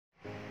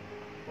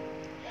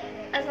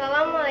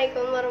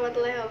Assalamualaikum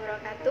warahmatullahi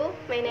wabarakatuh.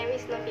 My name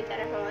is Novita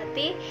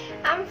Rahmawati.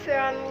 I'm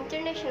from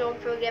International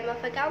Program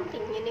of Accounting,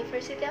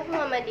 University of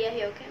Muhammadiyah,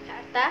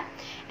 Yogyakarta.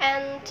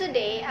 And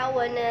today I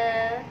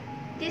wanna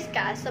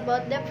discuss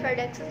about the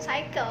production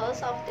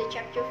cycles of the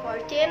chapter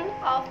 14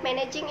 of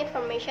Managing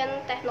Information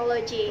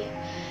Technology.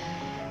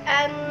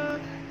 And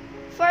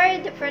for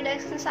the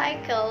production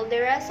cycle,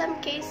 there are some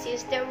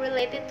cases that are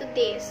related to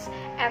this,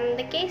 and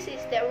the cases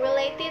that are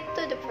related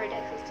to the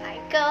production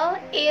cycle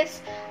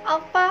is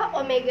Alpha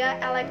Omega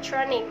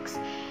Electronics.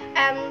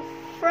 And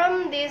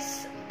from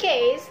this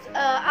case,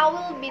 I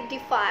will be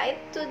divided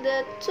to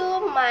the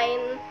two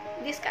main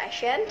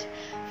discussions.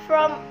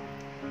 From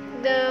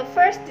the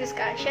first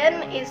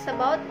discussion is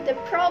about the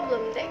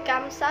problem that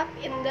comes up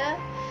in the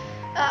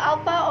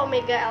Alpha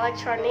Omega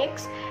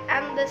Electronics,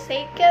 and the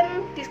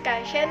second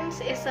discussion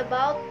is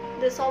about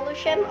the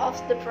solution of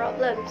the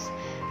problems.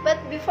 But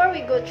before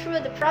we go through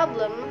the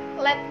problem,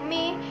 let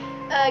me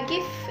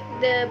give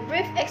the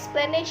brief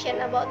explanation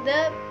about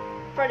the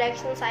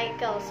production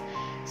cycles.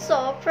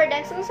 So,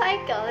 production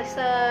cycle is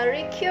a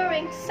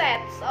recurring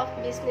set of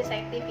business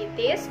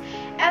activities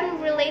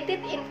and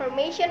related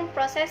information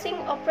processing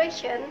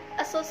operation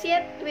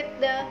associated with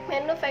the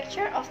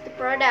manufacture of the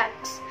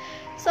products.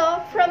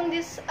 So from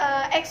this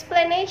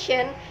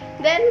explanation,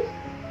 then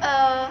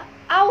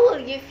I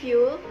will give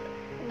you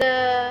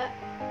the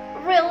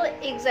real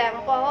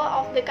example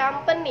of the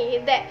company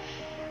that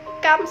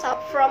comes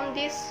up from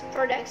these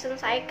production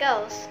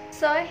cycles.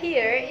 So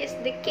here is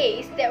the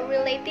case that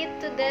related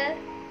to the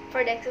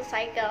production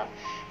cycle.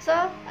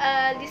 So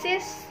this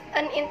is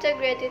an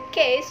integrated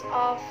case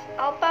of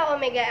Alpha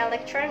Omega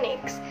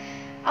Electronics.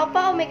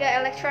 Alpha Omega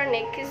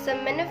Electronics is a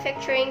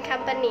manufacturing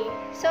company.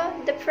 So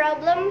the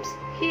problems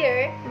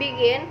here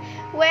begin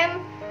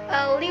when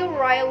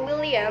Leroy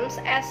Williams,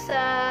 as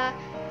a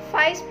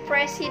vice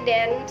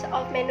president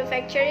of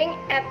manufacturing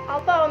at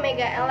Alpha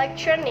Omega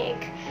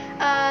Electronics,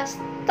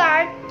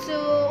 start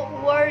to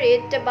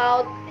worried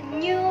about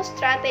new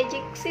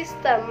strategic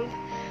system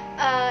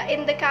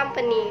in the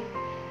company.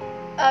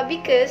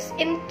 Because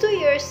in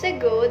 2 years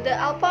ago, the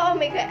Alpha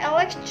Omega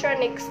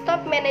Electronics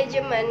top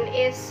management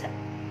is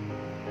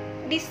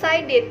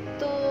decided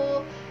to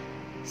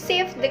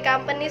shift the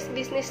company's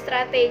business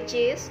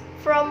strategies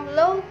from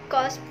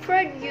low-cost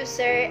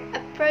producer, a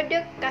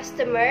product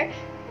customer,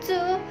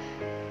 to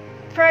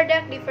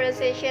product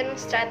differentiation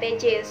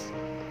strategies.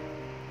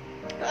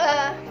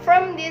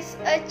 From this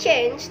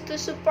change to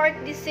support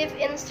this shift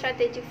in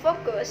strategic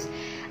focus,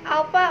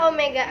 Alpha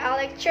Omega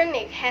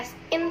Electronics has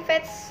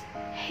invested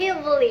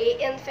heavily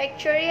in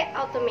factory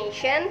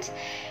automation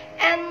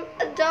and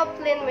adopt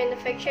lean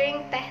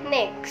manufacturing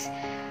techniques.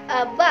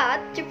 But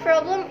the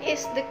problem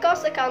is the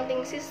cost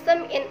accounting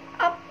system in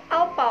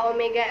Alpha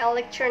Omega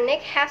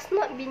Electronics has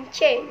not been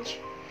changed.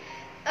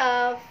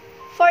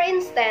 For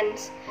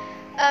instance,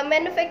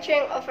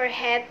 manufacturing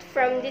overhead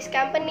from this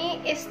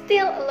company is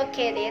still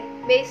allocated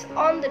based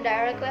on the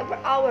direct labor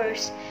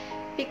hours.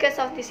 Because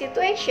of the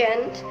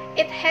situation,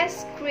 it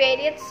has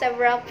created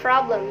several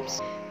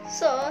problems.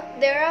 So,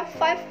 there are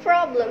 5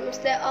 problems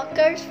that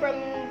occurs from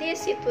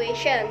these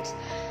situations.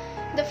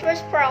 The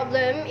first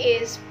problem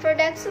is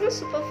production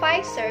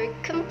supervisor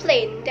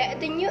complained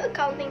that the new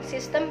accounting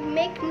system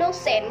make no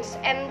sense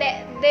and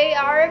that they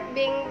are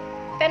being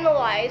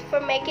penalized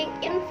for making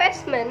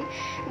investment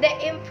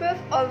that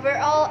improve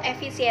overall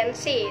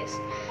efficiencies.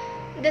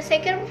 The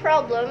second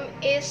problem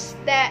is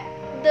that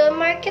the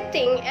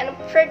marketing and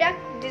product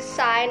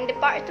design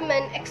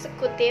department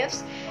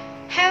executives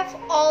have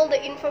all the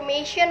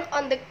information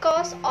on the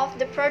cost of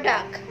the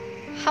product.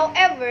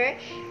 However,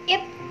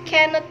 it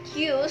cannot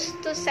use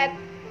to set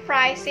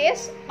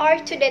prices or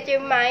to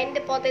determine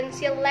the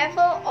potential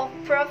level of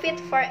profit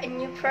for a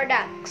new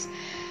product.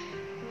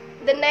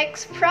 The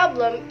next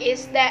problem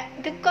is that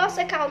the cost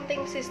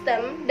accounting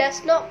system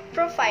does not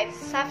provide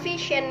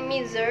sufficient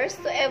measures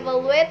to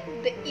evaluate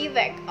the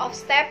effect of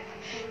steps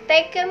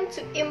taken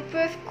to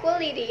improve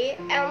quality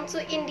and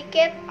to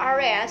indicate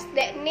areas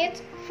that need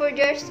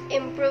further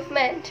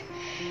improvement.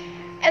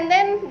 And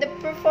then the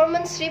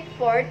performance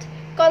report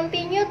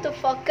continue to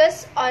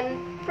focus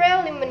on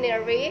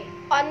preliminary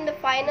on the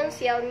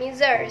financial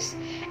measures.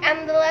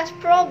 And the last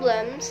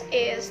problem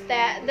is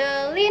that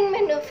the lean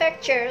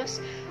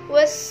manufacturers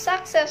was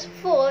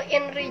successful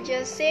in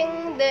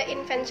reducing the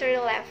inventory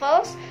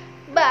levels,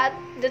 but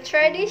the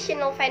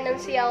traditional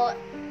financial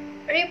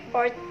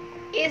report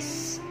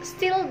is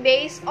still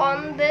based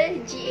on the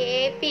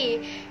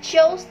GAAP,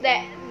 shows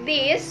that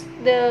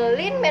the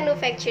lean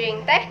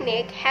manufacturing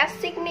technique has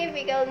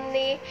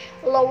significantly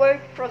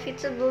lowered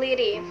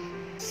profitability.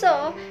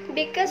 So,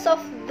 because of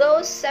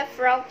those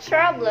several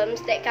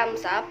problems that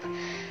comes up,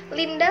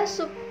 Linda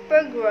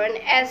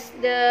Supergrown, as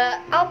the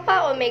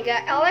Alpha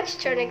Omega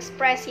Electronics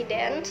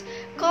president,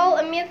 called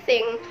a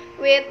meeting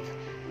with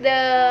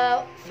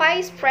the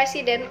vice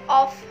president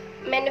of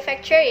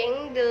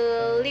manufacturing,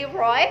 the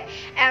Leroy,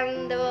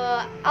 and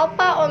the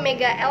Alpha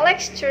Omega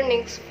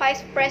Electronics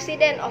Vice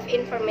President of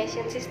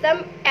Information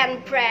System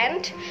and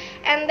Brand,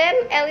 and then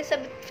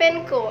Elizabeth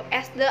Venko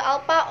as the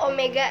Alpha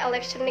Omega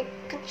electronic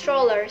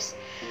controllers.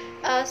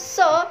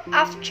 So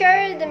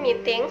after the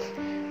meeting,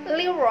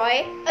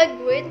 Leroy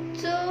agreed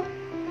to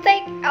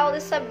take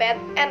Elizabeth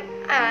and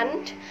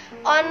Anne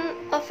on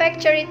a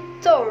factory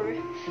tour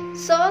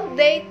so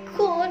they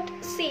could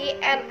see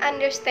and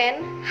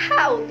understand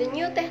how the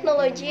new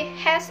technology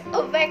has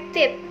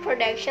affected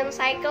production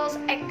cycles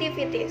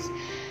activities.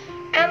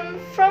 And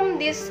from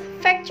this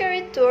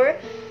factory tour,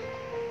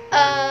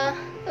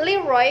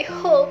 Leroy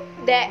hoped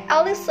that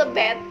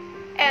Elizabeth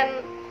and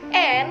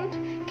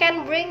Anne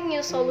can bring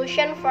new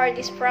solution for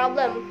this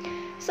problem.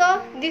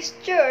 So this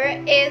tour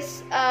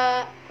is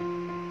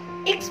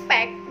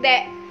expect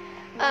that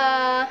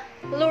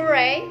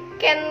Leroy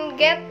can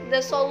get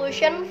the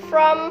solution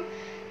from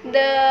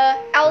the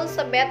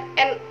Elizabeth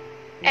and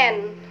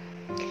Anne.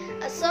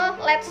 So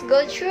let's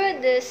go through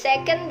the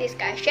second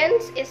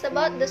discussions. It's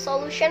about the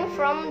solution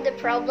from the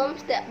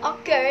problems that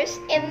occurs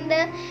in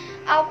the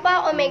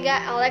Alpha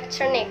Omega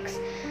electronics.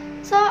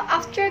 So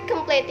after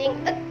completing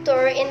a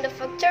tour in the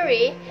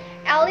factory,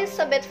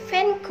 Elizabeth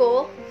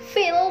Venko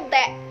feel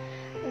that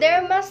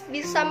there must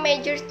be some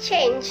major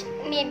change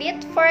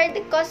needed for the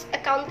cost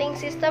accounting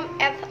system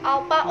at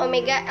Alpha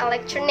Omega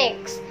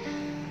Electronics.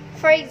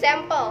 For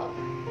example,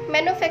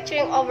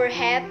 manufacturing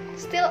overhead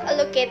still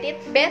allocated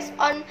based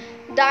on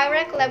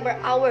direct labor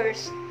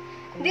hours.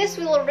 This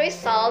will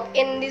result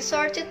in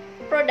distorted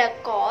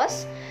product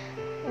costs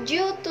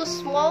due to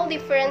small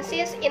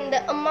differences in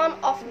the amount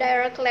of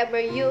direct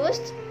labor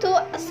used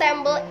to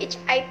assemble each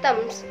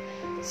items.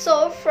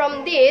 So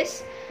from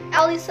this,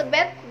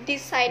 Elizabeth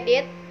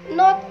decided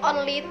not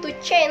only to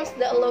change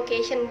the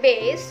allocation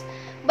base,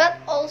 but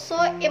also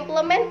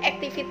implement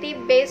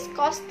activity-based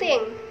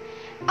costing.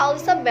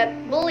 Elizabeth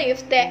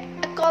believed that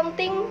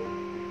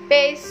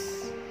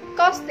accounting-based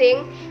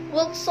costing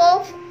would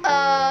solve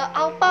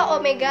Alpha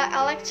Omega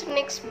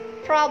electronics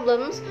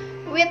problems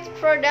with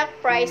product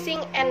pricing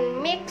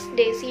and mix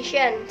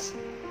decisions.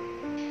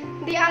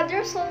 The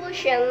other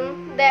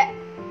solution that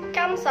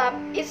comes up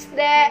is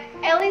that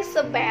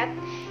Elizabeth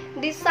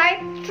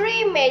decided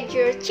three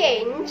major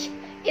changes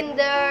in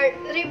the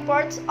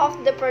reports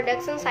of the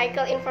production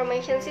cycle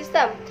information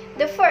system.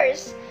 The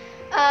first,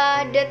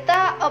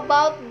 data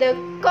about the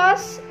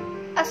costs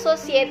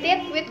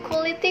associated with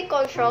quality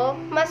control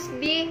must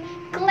be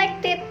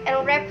collected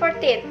and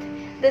reported.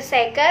 The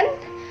second,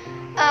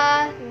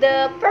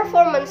 the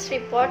performance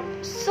report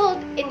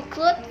should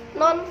include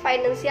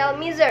non-financial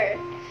measures.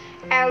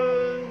 And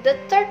the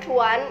third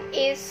one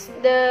is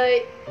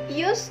the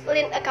use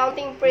lean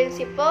accounting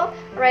principle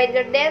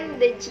rather than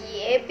the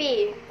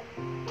GAAP.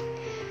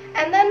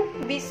 And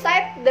then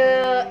beside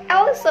the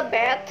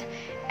Elizabeth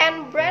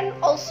and Brand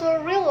also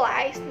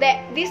realized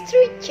that these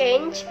three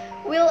changes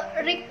will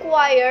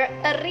require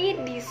a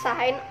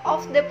redesign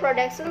of the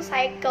production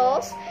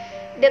cycles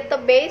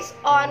database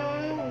on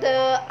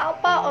the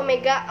Alpha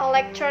Omega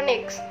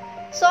electronics.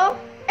 So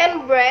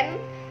and Brand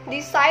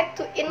decide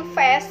to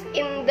invest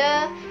in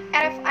the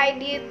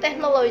RFID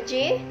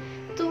technology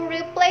to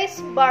replace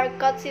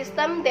barcode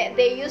system that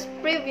they used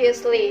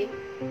previously.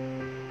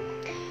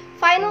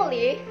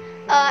 Finally,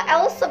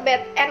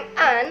 Elizabeth and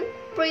Anne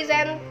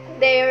present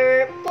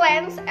their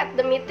plans at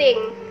the meeting.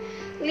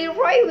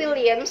 Leroy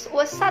Williams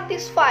was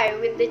satisfied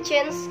with the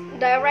change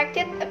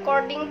directed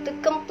according to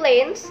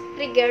complaints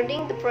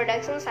regarding the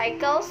production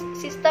cycles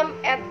system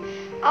at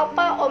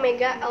Alpha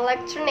Omega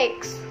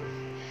Electronics.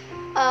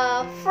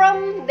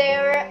 From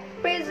their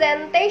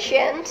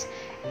presentations,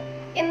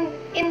 in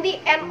the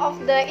end of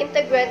the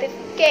integrative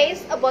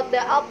case about the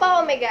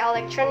Alpha Omega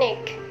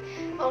Electronic.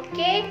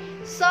 Okay,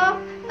 so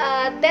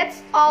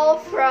that's all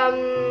from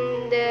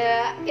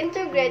the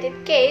integrated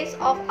case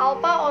of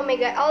Alpha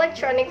Omega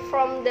Electronic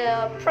from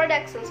the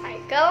production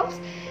cycles.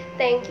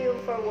 Thank you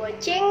for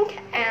watching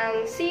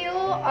and see you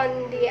on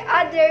the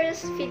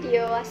others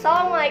video.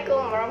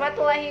 Assalamualaikum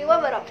warahmatullahi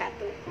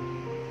wabarakatuh.